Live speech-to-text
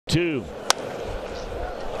2.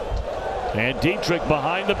 And Dietrich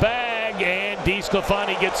behind the bag, and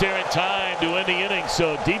DeSclafani gets there in time to end the inning.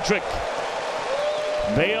 So Dietrich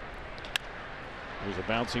bail. There's a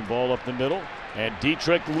bouncing ball up the middle, and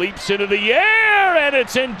Dietrich leaps into the air, and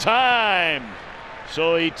it's in time.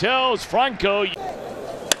 So he tells Franco.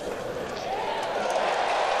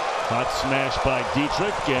 Hot smash by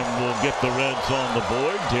Dietrich, and we'll get the Reds on the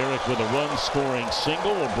board. Derek with a run-scoring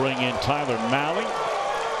single will bring in Tyler Malley,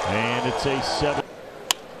 and it's a 7.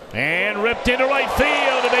 And ripped into right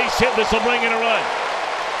field, a base hit. This will bring in a run,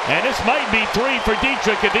 and this might be 3 for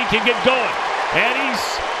Dietrich if he can get going. And he's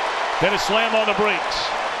going to slam on the brakes.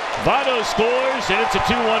 Votto scores, and it's a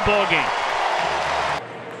 2-1 ball game.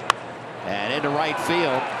 And into right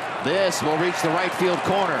field. This will reach the right field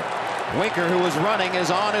corner. Winker, who was running,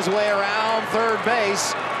 is on his way around third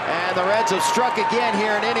base. And the Reds have struck again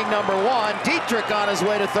here in inning number 1. Dietrich on his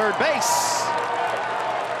way to third base.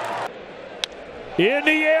 In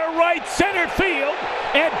the air, right center field.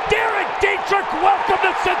 And Derek Dietrich, welcome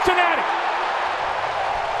to Cincinnati.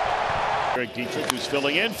 Derek Dietrich, who's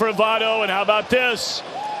filling in for Votto. And how about this?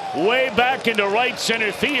 Way back into right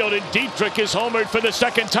center field, and Dietrich is homered for the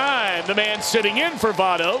second time. The man sitting in for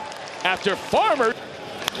Votto after Farmer.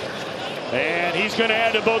 And he's going to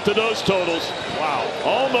add to both of those totals. Wow.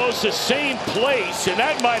 Almost the same place, and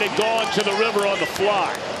that might have gone to the river on the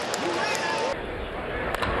fly.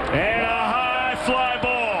 And a high fly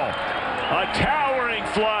ball. A towering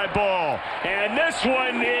fly ball. And this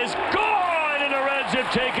one is gone, and the Reds have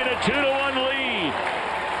taken a 2-1 lead.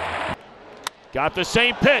 Got the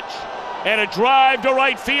same pitch, and a drive to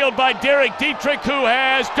right field by Derek Dietrich, who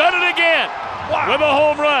has done it again. Wow. With a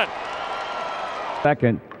home run.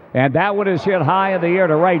 Second, and that one is hit high in the air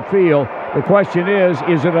to right field. The question is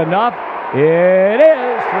it enough? It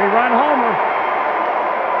is. 3-run homer.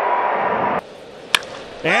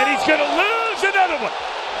 And he's going to lose another one.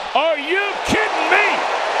 Are you kidding me?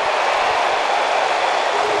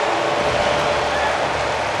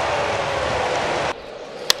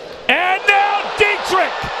 And now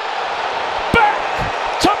Dietrich, back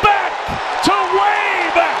to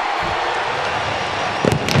way back.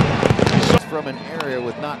 From an area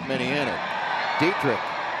with not many in it. Dietrich,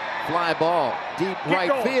 fly ball, deep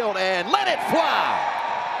right field, and let it fly.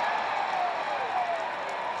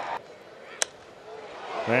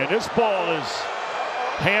 And this ball is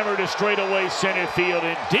hammered to straightaway center field,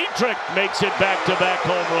 and Dietrich makes it back-to-back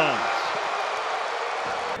home runs.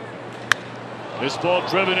 This ball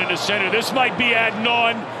driven into center. This might be adding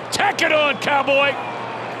on. Tack it on, Cowboy.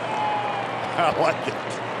 I like it.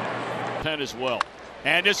 Pen as well.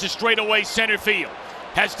 And this is straightaway center field.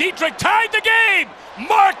 Has Dietrich tied the game?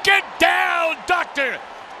 Mark it down, Doctor.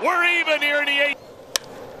 We're even here in the 8th.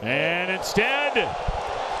 And instead,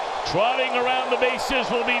 trotting around the bases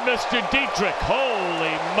will be Mr. Dietrich.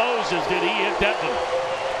 Holy Moses, did he hit that one?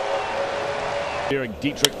 Derek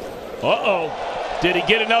Dietrich. Uh-oh. Did he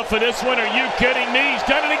get enough for this one? Are you kidding me? He's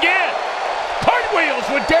done it again. Cartwheels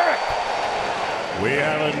with Derek. We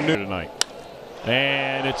have a new tonight.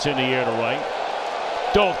 And it's in the air to right.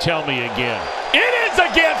 Don't tell me again. It is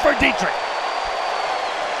again for Dietrich.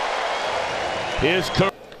 His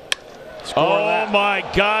career. Oh my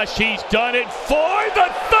gosh, he's done it for the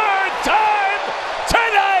 3rd time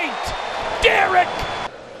tonight. Derek.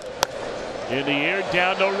 In the air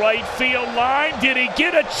down the right field line. Did he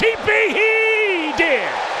get a cheapie? He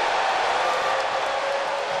did.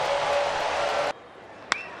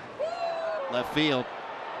 Left field.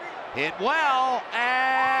 Hit well,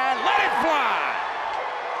 and let it fly.